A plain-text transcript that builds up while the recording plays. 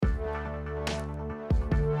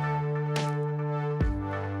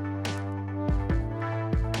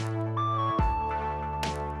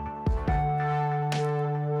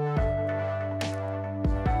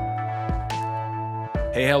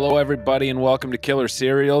Hey, hello, everybody, and welcome to Killer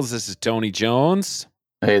Serials. This is Tony Jones.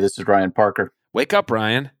 Hey, this is Ryan Parker. Wake up,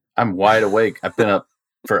 Ryan. I'm wide awake. I've been up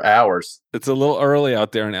for hours. It's a little early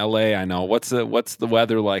out there in LA, I know. What's the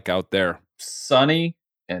weather like out there? Sunny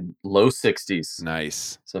and low 60s.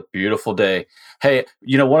 Nice. It's a beautiful day. Hey,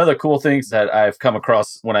 one of the cool things that I've come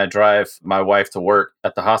across when I drive my wife to work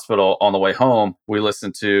at the hospital on the way home, we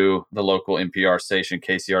listen to the local NPR station,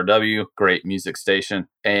 KCRW, great music station.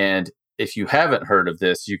 And if you haven't heard of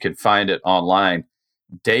this, you can find it online.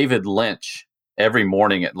 David Lynch, every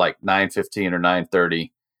morning at like 9:15 or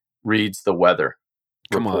 9:30, reads the weather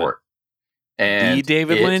report. And the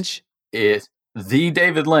David Lynch? The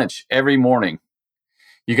David Lynch every morning.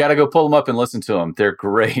 You got to go pull them up and listen to them. They're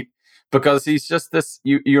great because he's just this.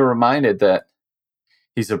 You're reminded that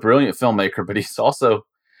he's a brilliant filmmaker, but he's also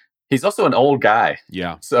an old guy.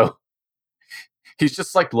 Yeah. So he's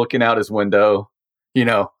just like looking out his window.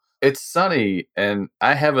 It's sunny and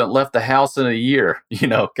I haven't left the house in a year.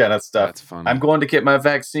 Kind of stuff. That's funny. I'm going to get my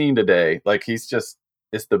vaccine today. Like it's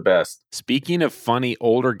the best. Speaking of funny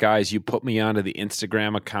older guys, you put me onto the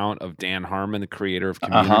Instagram account of Dan Harmon, the creator of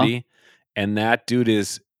Community. And that dude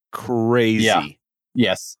is crazy. Yeah.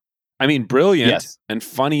 Yes. I mean, brilliant and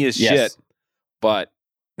funny as shit, but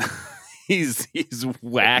he's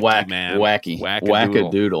wacky, man.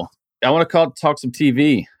 Wackadoodle. I want to talk some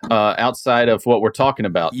TV outside of what we're talking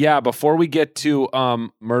about. Yeah, before we get to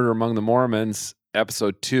Murder Among the Mormons,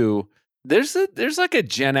 episode 2, there's like a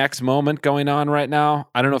Gen X moment going on right now.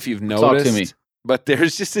 I don't know if you've noticed. Talk to me. But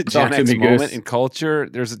there's just a Gen X moment in culture.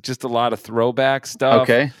 There's just a lot of throwback stuff.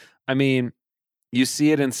 Okay. I mean, you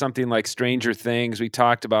see it in something like Stranger Things. We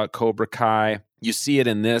talked about Cobra Kai. You see it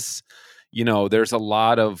in this. There's a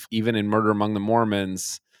lot of, even in Murder Among the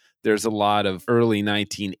Mormons, there's a lot of early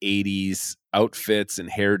 1980s outfits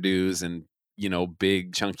and hairdos and,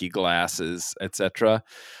 big chunky glasses, etc.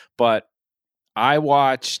 But I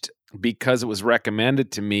watched, because it was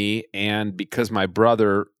recommended to me and because my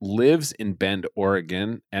brother lives in Bend,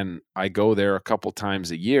 Oregon, and I go there a couple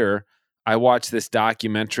times a year, I watched this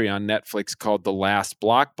documentary on Netflix called The Last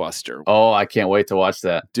Blockbuster. Oh, I can't wait to watch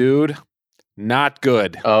that. Dude, not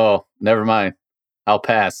good. Oh, never mind. I'll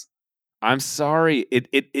pass. I'm sorry.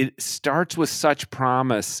 It starts with such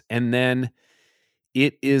promise, and then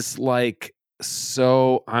it is like,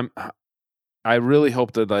 so I really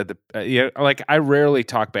hope that I rarely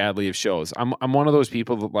talk badly of shows. I'm one of those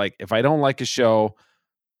people that, like, if I don't like a show,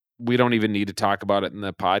 we don't even need to talk about it in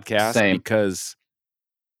the podcast. Same. Because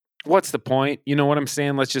what's the point? You know what I'm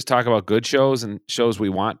saying? Let's just talk about good shows and shows we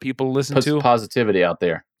want people to listen to. Positivity out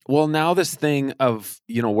there. Well, now this thing of,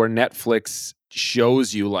 where Netflix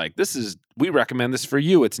shows you like, we recommend this for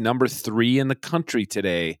you. It's number 3 in the country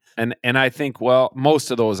today. And I think, well, most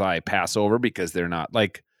of those I pass over because they're not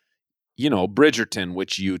like, Bridgerton,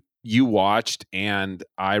 which you watched and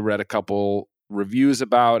I read a couple reviews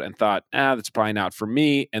about and thought, that's probably not for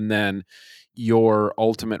me. And then your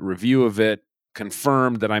ultimate review of it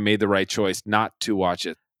confirmed that I made the right choice not to watch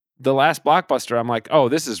it. The Last Blockbuster, I'm like, oh,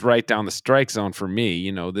 this is right down the strike zone for me.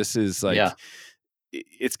 This is like,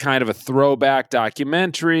 it's kind of a throwback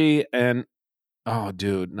documentary. And, oh,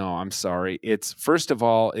 dude, no, I'm sorry. It's, first of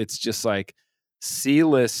all, it's just like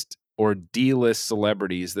C-list or D-list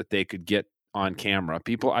celebrities that they could get on camera.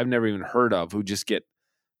 People I've never even heard of who just get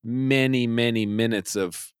many, many minutes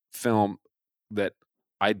of film that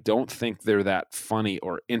I don't think they're that funny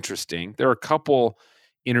or interesting. There are a couple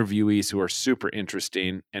interviewees who are super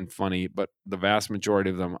interesting and funny, but the vast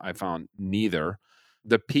majority of them I found neither.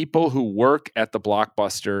 The people who work at the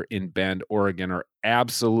Blockbuster in Bend, Oregon are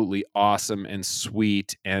absolutely awesome and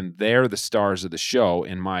sweet, and they're the stars of the show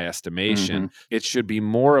in my estimation. Mm-hmm. It should be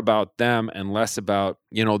more about them and less about,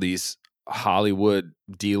 these Hollywood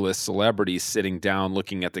D-list celebrities sitting down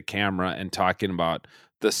looking at the camera and talking about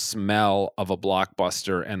the smell of a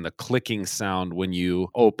Blockbuster and the clicking sound when you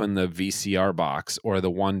open the VCR box or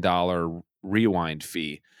the $1 rewind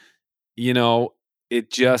fee.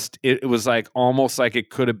 It was like almost like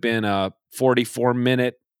it could have been a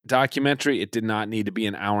 44-minute documentary. It did not need to be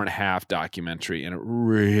an hour and a half documentary, and it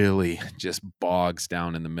really just bogs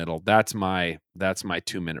down in the middle. That's my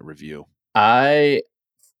 2-minute review. I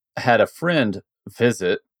had a friend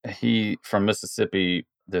visit. He from Mississippi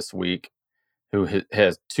this week, who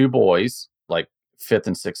has 2 boys, like 5th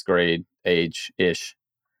and 6th grade age-ish.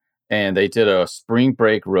 And they did a spring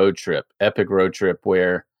break road trip, epic road trip,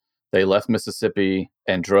 where they left Mississippi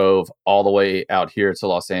and drove all the way out here to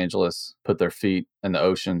Los Angeles, put their feet in the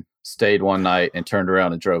ocean, stayed one night, and turned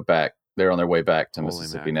around and drove back. They're on their way back to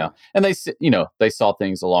Mississippi now. And they saw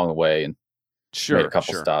things along the way and made a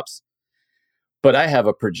couple stops. But I have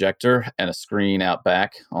a projector and a screen out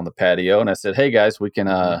back on the patio. And I said, hey, guys, we can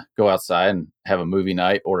go outside and have a movie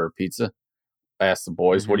night, order a pizza. I asked the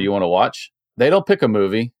boys, what do you want to watch? They don't pick a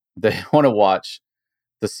movie. They want to watch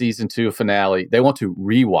the season 2 finale. They want to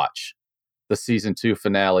rewatch the season 2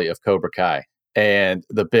 finale of Cobra Kai and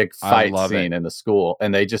the big fight scene in the school.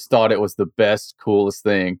 And they just thought it was the best, coolest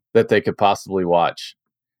thing that they could possibly watch.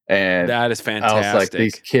 And that is fantastic. I was like,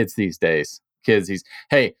 these kids these days,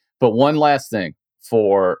 hey, but one last thing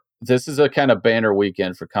this is a kind of banner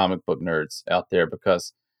weekend for comic book nerds out there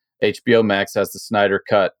because HBO Max has the Snyder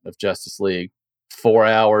Cut of Justice League, 4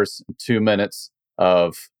 hours, 2 minutes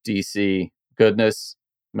of DC goodness,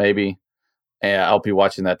 maybe. And I'll be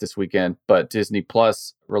watching that this weekend. But Disney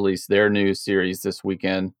Plus released their new series this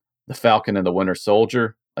weekend, The Falcon and the Winter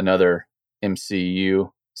Soldier, another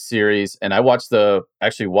MCU series. And I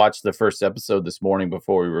actually watched the first episode this morning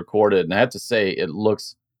before we recorded. And I have to say, it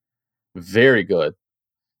looks very good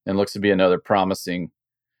and looks to be another promising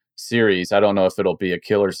series. I don't know if it'll be a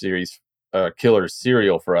killer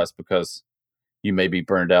serial for us because you may be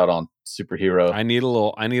burned out on superhero. I need a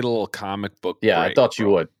little comic book. Yeah, break, I thought you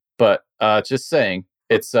would. But just saying,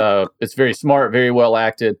 it's very smart, very well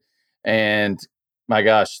acted, and my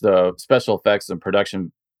gosh, the special effects and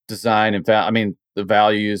production design and the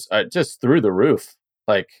values are just through the roof.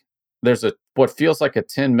 Like there's what feels like a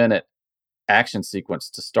 10-minute action sequence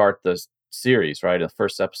to start the series, right? The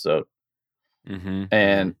first episode,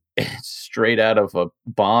 and it's straight out of a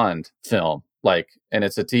Bond film. And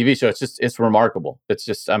it's a TV show. It's remarkable.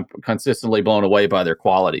 I'm consistently blown away by their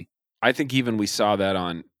quality. I think even we saw that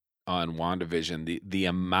on WandaVision, the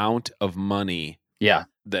amount of money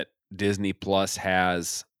that Disney Plus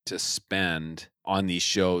has to spend on these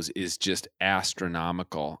shows is just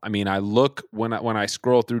astronomical. I mean, I look when I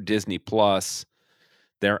scroll through Disney Plus,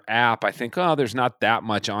 their app, I think, there's not that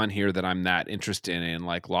much on here that I'm that interested in,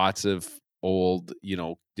 like lots of old,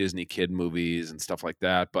 Disney kid movies and stuff like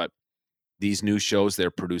that. But these new shows they're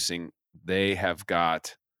producing, they have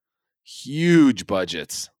got huge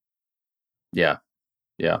budgets. Yeah.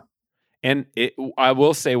 And I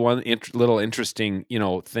will say one little interesting,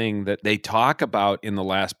 thing that they talk about in the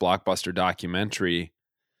last Blockbuster documentary.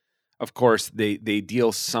 Of course, they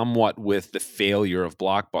deal somewhat with the failure of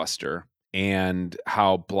Blockbuster and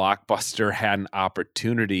how Blockbuster had an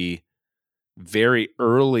opportunity very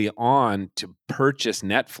early on to purchase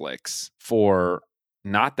Netflix for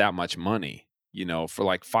not that much money, for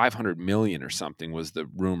like $500 million or something was the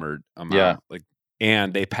rumored amount. Yeah.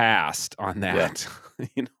 And they passed on that.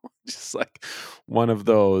 Yeah. Just like one of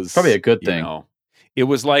those. Probably a good thing. It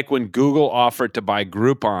was like when Google offered to buy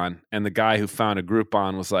Groupon, and the guy who founded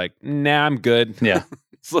Groupon was like, "Nah, I'm good." Yeah.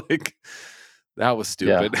 It's like that was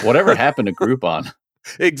stupid. Yeah. Whatever happened to Groupon?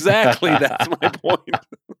 Exactly. That's my point.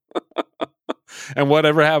 And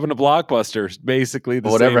whatever happened to Blockbuster? Basically,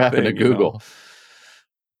 whatever happened to Google?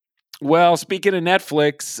 Well, speaking of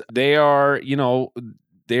Netflix, they are,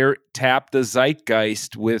 they're tap the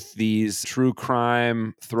zeitgeist with these true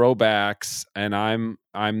crime throwbacks, and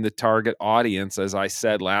I'm the target audience. As I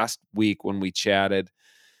said last week when we chatted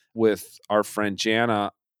with our friend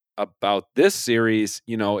Jana about this series,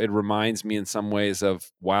 it reminds me in some ways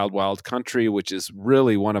of Wild Wild Country, which is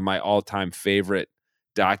really one of my all-time favorite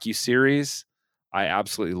docuseries. I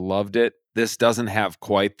absolutely loved it. This doesn't have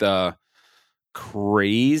quite the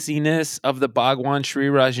craziness of the Bhagwan Shree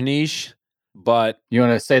Rajneesh, but you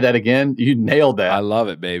want to say that again? You nailed that. I love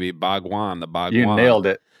it, baby. Bhagwan, the Bhagwan. You nailed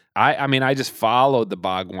it. I just followed the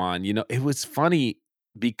Bhagwan. It was funny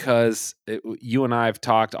because you and I have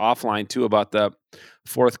talked offline too about the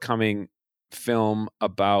forthcoming film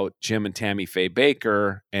about Jim and Tammy Faye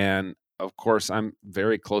Baker, and of course, I'm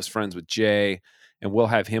very close friends with Jay, and we'll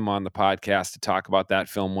have him on the podcast to talk about that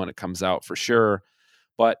film when it comes out for sure.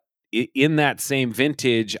 But in that same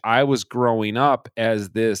vintage, I was growing up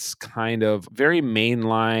as this kind of very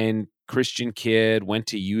mainline Christian kid, went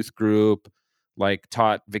to youth group,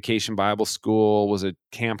 taught Vacation Bible School, was a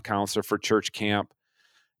camp counselor for church camp.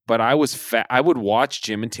 But I would watch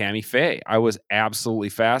Jim and Tammy Faye. I was absolutely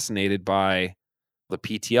fascinated by the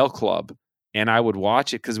PTL Club. And I would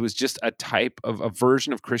watch it because it was just a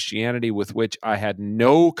version of Christianity with which I had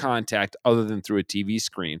no contact other than through a TV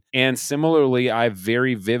screen. And similarly, I have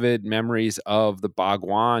very vivid memories of the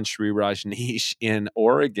Bhagwan Shree Rajneesh in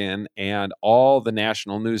Oregon and all the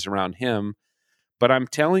national news around him. But I'm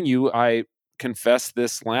telling you, I confessed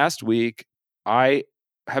this last week, I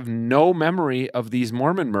have no memory of these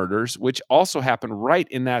Mormon murders, which also happened right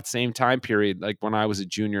in that same time period, like when I was a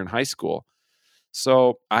junior in high school.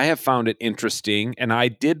 So I have found it interesting, and I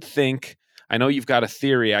did think, I know you've got a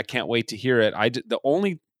theory, I can't wait to hear it. The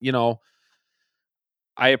only,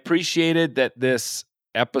 I appreciated that this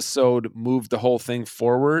episode moved the whole thing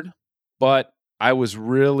forward, but I was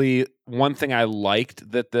really, one thing I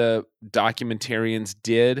liked that the documentarians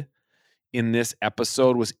did in this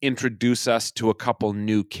episode was introduce us to a couple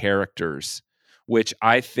new characters, which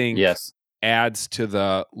I think Yes. adds to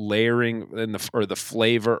the layering and the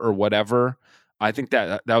flavor or whatever. I think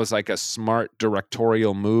that was like a smart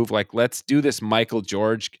directorial move. Like, let's do this Michael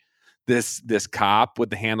George, this cop with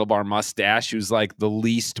the handlebar mustache who's like the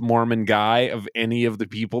least Mormon guy of any of the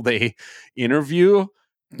people they interview.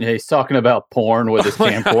 Yeah, he's talking about porn with his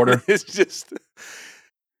camcorder. It's just,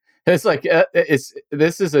 it's like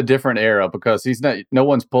this is a different era because no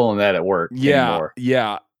one's pulling that at work anymore.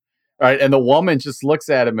 Yeah. All right, and the woman just looks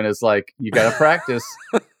at him and is like, "You got to practice."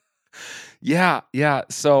 Yeah.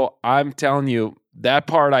 So I'm telling you, that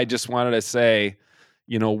part I just wanted to say,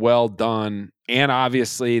 well done. And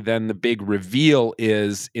obviously then the big reveal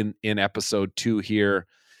is in episode 2 here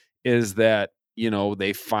is that,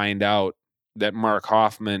 they find out that Mark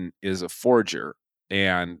Hoffman is a forger,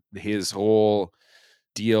 and his whole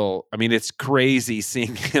deal. I mean, it's crazy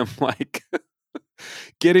seeing him like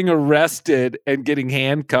getting arrested and getting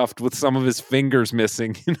handcuffed with some of his fingers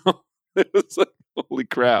missing, It was like, holy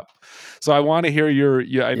crap. So I want to hear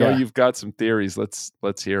I know you've got some theories. Let's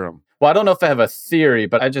hear them. Well, I don't know if I have a theory,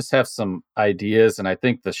 but I just have some ideas. And I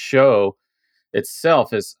think the show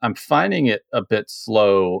itself I'm finding it a bit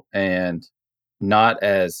slow and not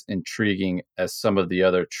as intriguing as some of the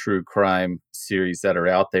other true crime series that are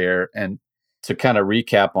out there. And to kind of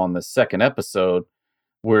recap on the second episode,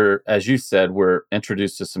 as you said, we're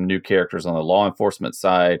introduced to some new characters on the law enforcement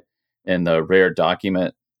side in the rare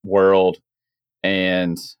document world.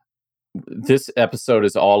 And this episode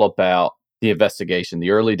is all about the investigation, the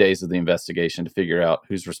early days of the investigation to figure out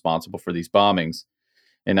who's responsible for these bombings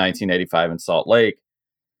in 1985 in Salt Lake.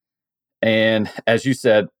 And as you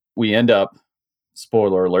said, we end up,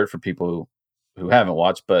 spoiler alert for people who haven't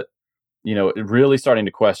watched, but really starting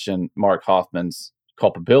to question Mark Hoffman's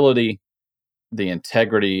culpability, the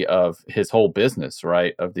integrity of his whole business,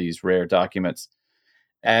 right, of these rare documents,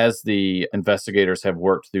 as the investigators have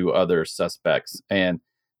worked through other suspects. And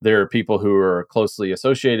there are people who are closely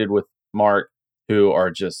associated with Mark who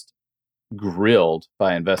are just grilled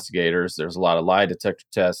by investigators. There's a lot of lie detector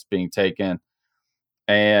tests being taken.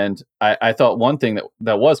 And I thought one thing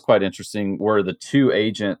that was quite interesting were the two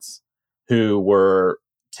agents who were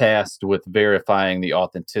tasked with verifying the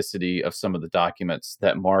authenticity of some of the documents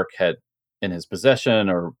that Mark had in his possession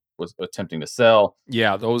or was attempting to sell.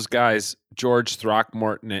 Yeah, those guys, George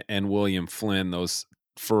Throckmorton and William Flynn, those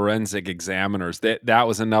forensic examiners, that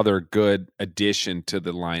was another good addition to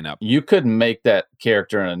the lineup. You couldn't make that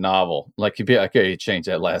character in a novel. Like, you'd be like, okay, you change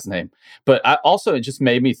that last name. But it just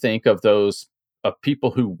made me think of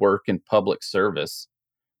people who work in public service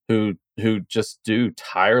who just do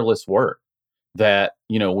tireless work. That,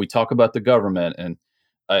 we talk about the government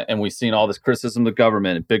and we've seen all this criticism of the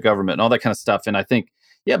government and big government and all that kind of stuff. And I think,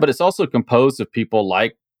 yeah, but it's also composed of people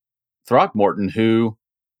like Throckmorton who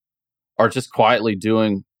are just quietly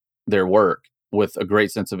doing their work with a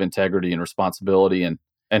great sense of integrity and responsibility.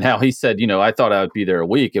 And how he said, I thought I would be there a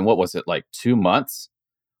week. And what was it, like 2 months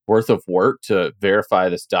worth of work to verify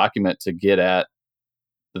this document to get at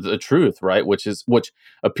the truth, right? Which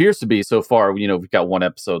appears to be, so far, we've got one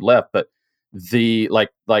episode left, but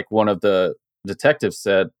like one of the detectives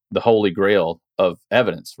said, the holy grail of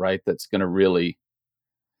evidence, right? That's going to really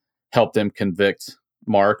help them convict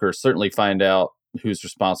Mark, or certainly find out who's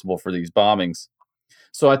responsible for these bombings.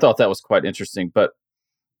 So I thought that was quite interesting. But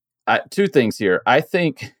two things here. I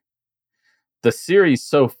think the series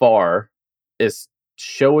so far is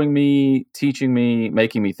showing me, teaching me,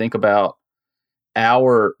 making me think about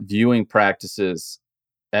our viewing practices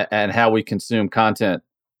and how we consume content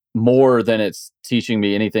more than it's teaching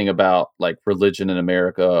me anything about like religion in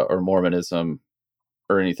America or Mormonism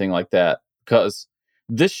or anything like that. Because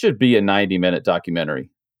this should be a 90-minute documentary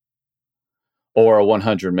or a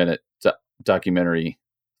 100-minute documentary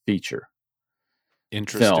feature.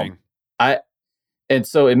 Interesting. Film. And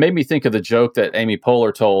so it made me think of the joke that Amy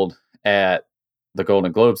Poehler told at the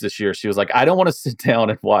Golden Globes this year. She was like, I don't want to sit down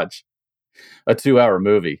and watch a 2-hour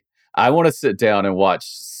movie. I want to sit down and watch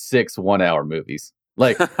 6 1-hour movies,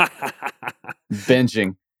 like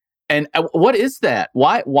binging. And what is that?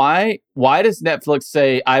 Why does Netflix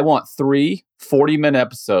say I want 3 40-minute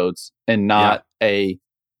episodes and not a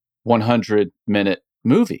 100-minute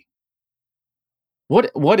movie?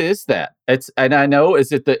 What is that? And I know,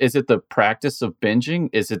 is it the practice of binging?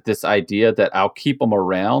 Is it this idea that I'll keep them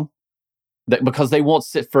around because they won't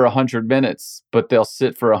sit for 100 minutes, but they'll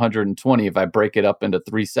sit for 120 if I break it up into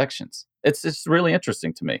 3 sections. It's really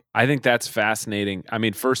interesting to me. I think that's fascinating. I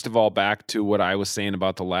mean, first of all, back to what I was saying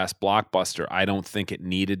about the last blockbuster, I don't think it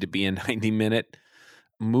needed to be a 90-minute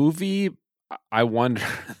movie. I wonder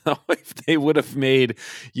though if they would have made,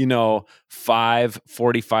 5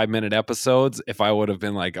 45-minute episodes, if I would have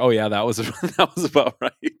been like, oh yeah, that was about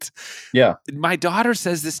right. Yeah. My daughter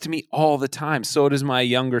says this to me all the time. So does my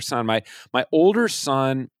younger son. My older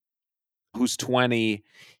son, who's 20,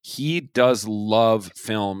 he does love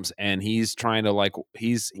films, and he's trying to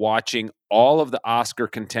he's watching all of the Oscar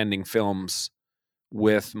contending films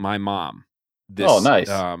with my mom. Nice.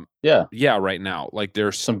 Yeah, right now. Like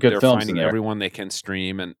there's some good films finding in there. everyone they can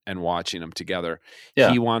stream and watching them together.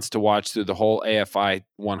 Yeah. He wants to watch through the whole AFI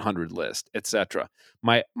 100 list, etc.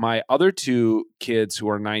 My other two kids who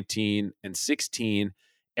are 19 and 16,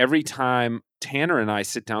 every time Tanner and I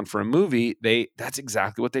sit down for a movie, that's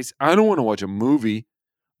exactly what they say. I don't want to watch a movie.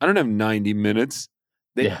 I don't have 90 minutes.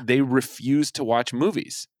 They refuse to watch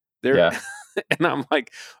movies. And I'm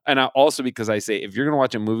like, and I also, because I say, if you're going to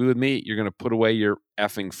watch a movie with me, you're going to put away your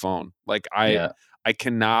effing phone. Like I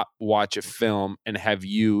cannot watch a film and have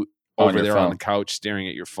you over there on the couch staring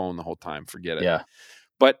at your phone the whole time. Forget it. Yeah.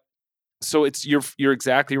 But so you're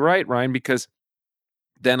exactly right, Ryan, because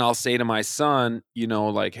then I'll say to my son,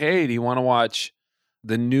 like, hey, do you want to watch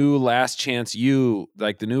the new Last Chance U?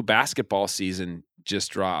 Like the new basketball season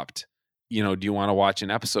just dropped. Do you want to watch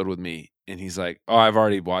an episode with me? And he's like, oh, I've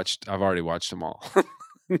already watched them all.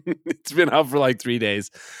 It's been out for like 3 days.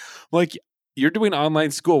 I'm like, you're doing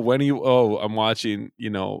online school. When are you? Oh, I'm watching,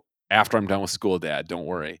 after I'm done with school, Dad, don't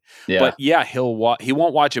worry. Yeah. But yeah, he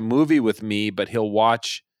won't watch a movie with me, but he'll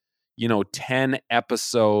watch, 10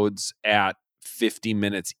 episodes at 50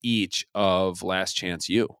 minutes each of Last Chance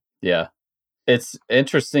U. Yeah. It's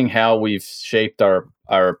interesting how we've shaped our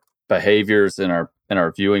behaviors and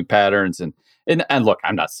our viewing patterns. And look,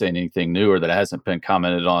 I'm not saying anything new or that hasn't been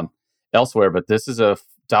commented on elsewhere, but this is a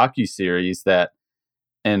docuseries that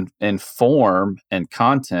in form and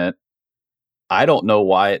content, I don't know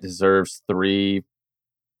why it deserves 3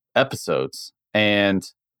 episodes. And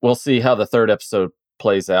we'll see how the 3rd episode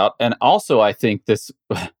plays out. And also, I think this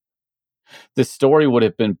story would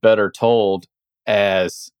have been better told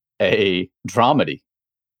as a dramedy,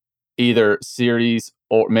 either series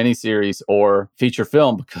or miniseries or feature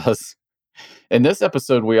film, because in this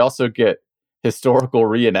episode, we also get historical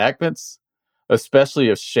reenactments, especially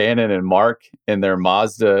of Shannon and Mark in their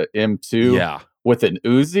Mazda M2 with an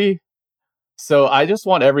Uzi. So I just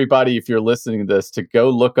want everybody, if you're listening to this, to go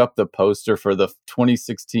look up the poster for the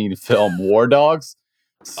 2016 film War Dogs.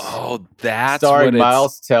 Oh, that's starring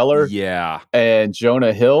Miles Teller and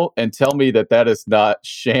Jonah Hill, and tell me that is not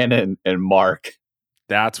Shannon and Mark.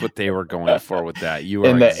 That's what they were going for with that. You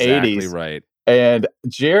are exactly 80s. Right. And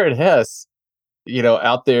Jared Hess,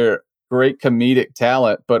 out there, great comedic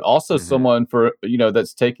talent, but also someone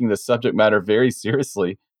that's taking the subject matter very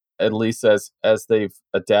seriously, at least as they've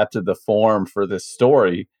adapted the form for this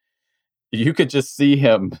story. You could just see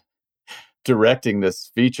him directing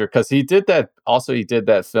this feature, because he did that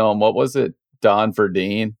film. What was it? Don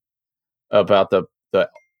Verdean, about the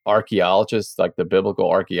archaeologist, like the biblical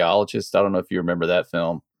archaeologist. I don't know if you remember that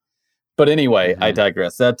film. But anyway, I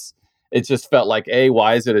digress. It just felt like, A,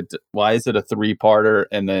 why is it a 3-parter?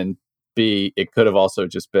 And then B, it could have also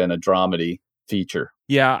just been a dramedy feature.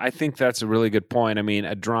 Yeah, I think that's a really good point. I mean,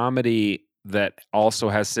 a dramedy that also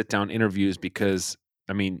has sit-down interviews, because,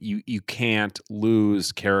 I mean, you can't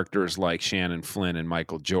lose characters like Shannon Flynn and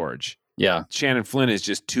Michael George. Yeah. Shannon Flynn is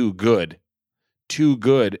just too good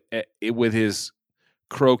with his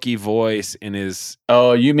croaky voice and his...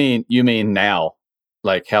 Oh, you mean now,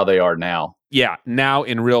 like how they are now. Yeah, now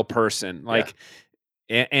in real person. Like,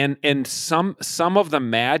 and some of the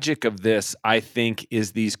magic of this, I think,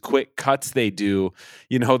 is these quick cuts they do.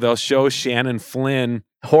 They'll show Shannon Flynn.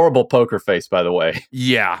 Horrible poker face, by the way.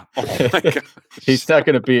 Yeah. Oh my God. He's not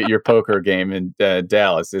going to be at your poker game in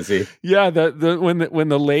Dallas, is he? Yeah. When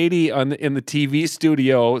the lady in the TV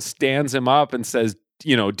studio stands him up and says,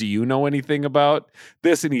 do you know anything about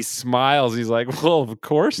this? And he smiles. He's like, well, of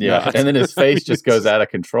course not. And then his face just goes out of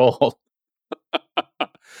control.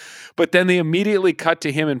 But then they immediately cut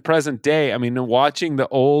to him in present day. I mean, watching the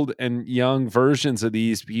old and young versions of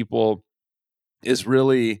these people is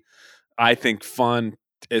really, I think, fun,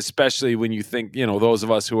 especially when you think, those of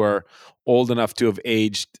us who are old enough to have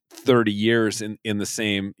aged 30 years in the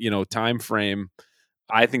same, time frame.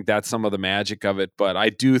 I think that's some of the magic of it. But I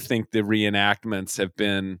do think the reenactments have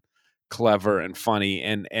been clever and funny.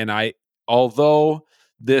 And although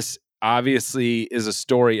this obviously is a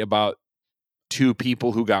story about two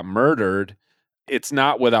people who got murdered, it's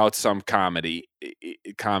not without some comic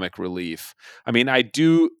relief. I mean, I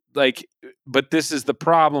do like, but this is the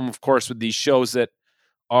problem, of course, with these shows that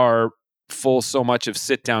are full so much of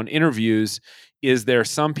sit down interviews, is there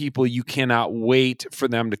some people you cannot wait for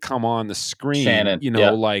them to come on the screen, Shannon,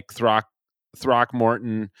 like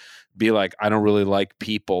Throckmorton be like, I don't really like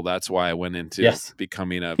people. That's why I went into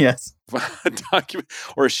becoming a document,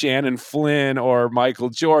 or Shannon Flynn or Michael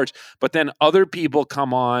George. But then other people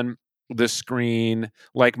come on the screen,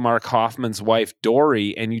 like Mark Hoffman's wife,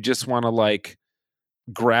 Dory, and you just want to like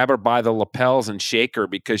grab her by the lapels and shake her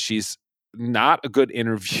because she's not a good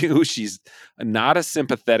interview. She's not a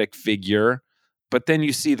sympathetic figure. But then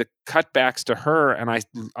you see the cutbacks to her. And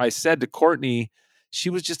I said to Courtney, she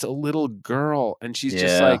was just a little girl. And she's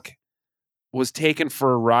just like, was taken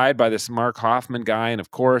for a ride by this Mark Hoffman guy. And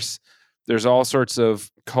of course, there's all sorts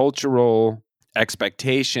of cultural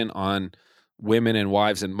expectation on women and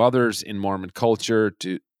wives and mothers in Mormon culture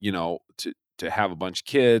to have a bunch of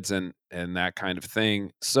kids and that kind of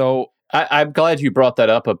thing. So I'm glad you brought that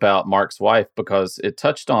up about Mark's wife, because it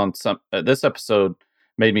touched on this episode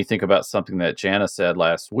made me think about something that Jana said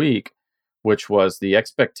last week, which was the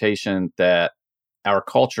expectation that our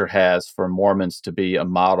culture has for Mormons to be a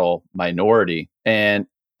model minority. And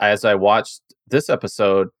as I watched this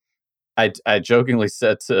episode, I jokingly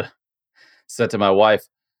said to my wife,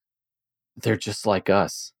 they're just like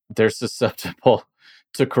us. They're susceptible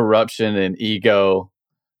to corruption and ego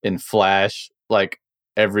and flash like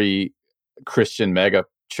every Christian mega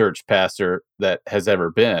church pastor that has ever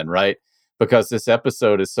been, right? Because this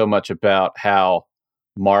episode is so much about how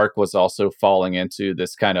Mark was also falling into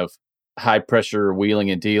this kind of high pressure wheeling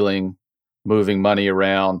and dealing, moving money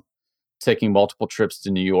around, taking multiple trips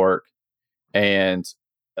to New York. And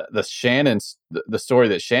the story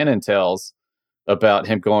that Shannon tells about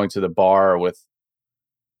him going to the bar with,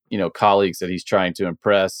 colleagues that he's trying to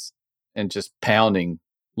impress and just pounding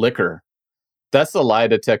liquor. That's the lie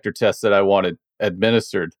detector test that I wanted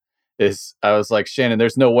administered. I was like, Shannon,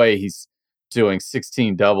 there's no way he's doing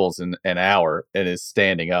 16 doubles in an hour and is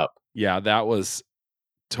standing up. Yeah, that was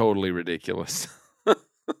totally ridiculous.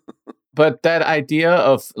 But that idea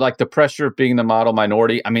of like the pressure of being the model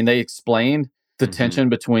minority, I mean, they explained the tension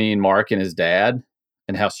between Mark and his dad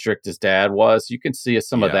and how strict his dad was. You can see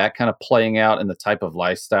some of that kind of playing out in the type of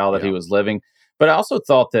lifestyle that he was living. But I also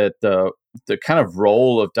thought that the kind of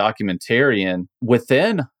role of documentarian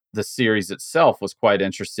within the series itself was quite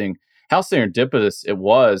interesting. How serendipitous it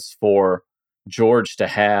was for George to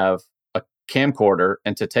have a camcorder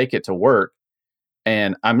and to take it to work.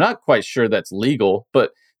 And I'm not quite sure that's legal,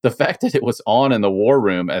 but the fact that it was on in the war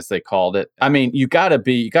room, as they called it, I mean, you got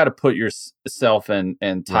to put yourself in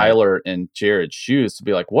Tyler and Jared's shoes to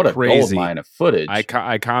be like, what a gold mine of footage. I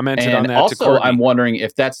commented and on that. Also, to Courtney. I'm wondering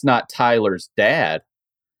if that's not Tyler's dad,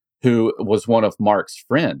 who was one of Mark's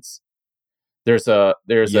friends. There's a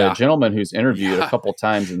gentleman who's interviewed a couple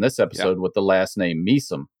times in this episode with the last name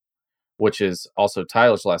Meesum, which is also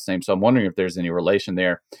Tyler's last name. So I'm wondering if there's any relation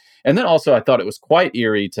there. And then also, I thought it was quite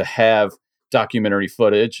eerie to have documentary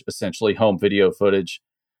footage, essentially home video footage.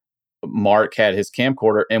 Mark had his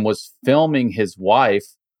camcorder and was filming his wife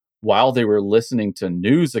while they were listening to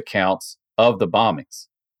news accounts of the bombings.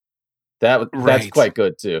 That's quite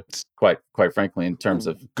good too. Quite frankly, in terms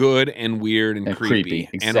of good and weird and creepy.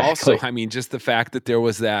 Exactly. And also, I mean, just the fact that there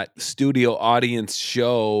was that studio audience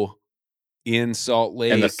show in Salt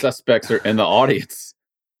Lake, and the suspects are in the audience.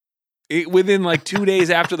 Within like 2 days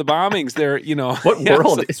after the bombings, they're, what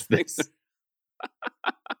world is this?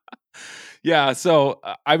 Yeah, so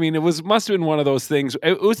I mean, must have been one of those things.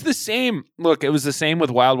 It was the same. Look, it was the same with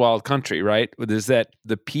Wild Wild Country, right? There's that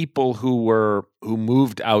the people who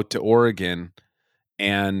moved out to Oregon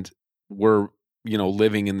and were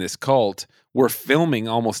living in this cult were filming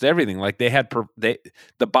almost everything. Like they had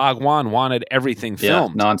the Bhagwan wanted everything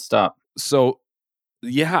filmed nonstop. So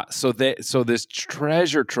so this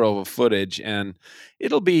treasure trove of footage, and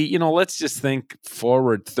it'll be let's just think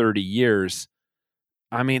forward 30 years.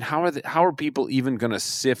 I mean, how are people even going to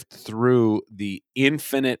sift through the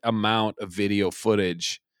infinite amount of video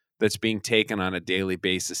footage that's being taken on a daily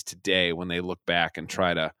basis today when they look back and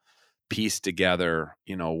try to piece together,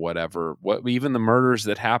 even the murders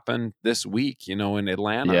that happened this week, in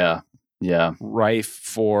Atlanta. Yeah. Rife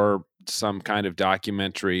for some kind of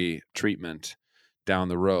documentary treatment down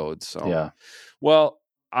the road. So, well,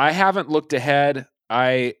 I haven't looked ahead.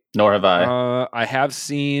 Nor have I. I have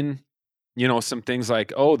seen some things like,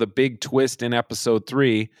 the big twist in episode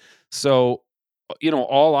 3. So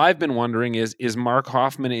all I've been wondering is Mark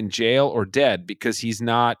Hoffman in jail or dead, because he's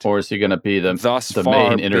not, or is he going to be the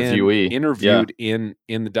main interviewee interviewed in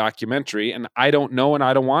the documentary? And I don't know, and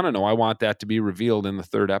I don't want to know. I want that to be revealed in the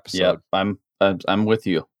third episode. Yeah, I'm with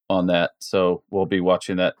you on that. So we'll be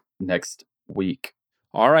watching that next week.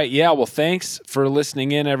 All right. Yeah. Well, thanks for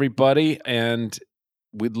listening in, everybody. And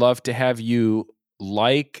we'd love to have you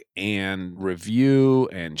like and review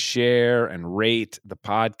and share and rate the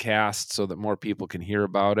podcast so that more people can hear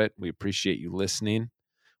about it. We appreciate you listening.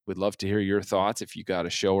 We'd love to hear your thoughts if you got a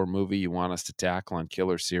show or movie you want us to tackle on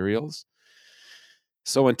Killer Serials.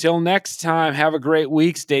 So until next time, have a great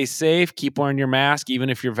week. Stay safe. Keep wearing your mask, even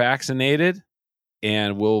if you're vaccinated.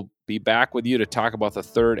 And we'll be back with you to talk about the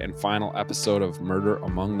third and final episode of Murder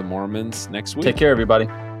Among the Mormons next week. Take care, everybody.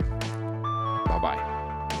 Bye-bye.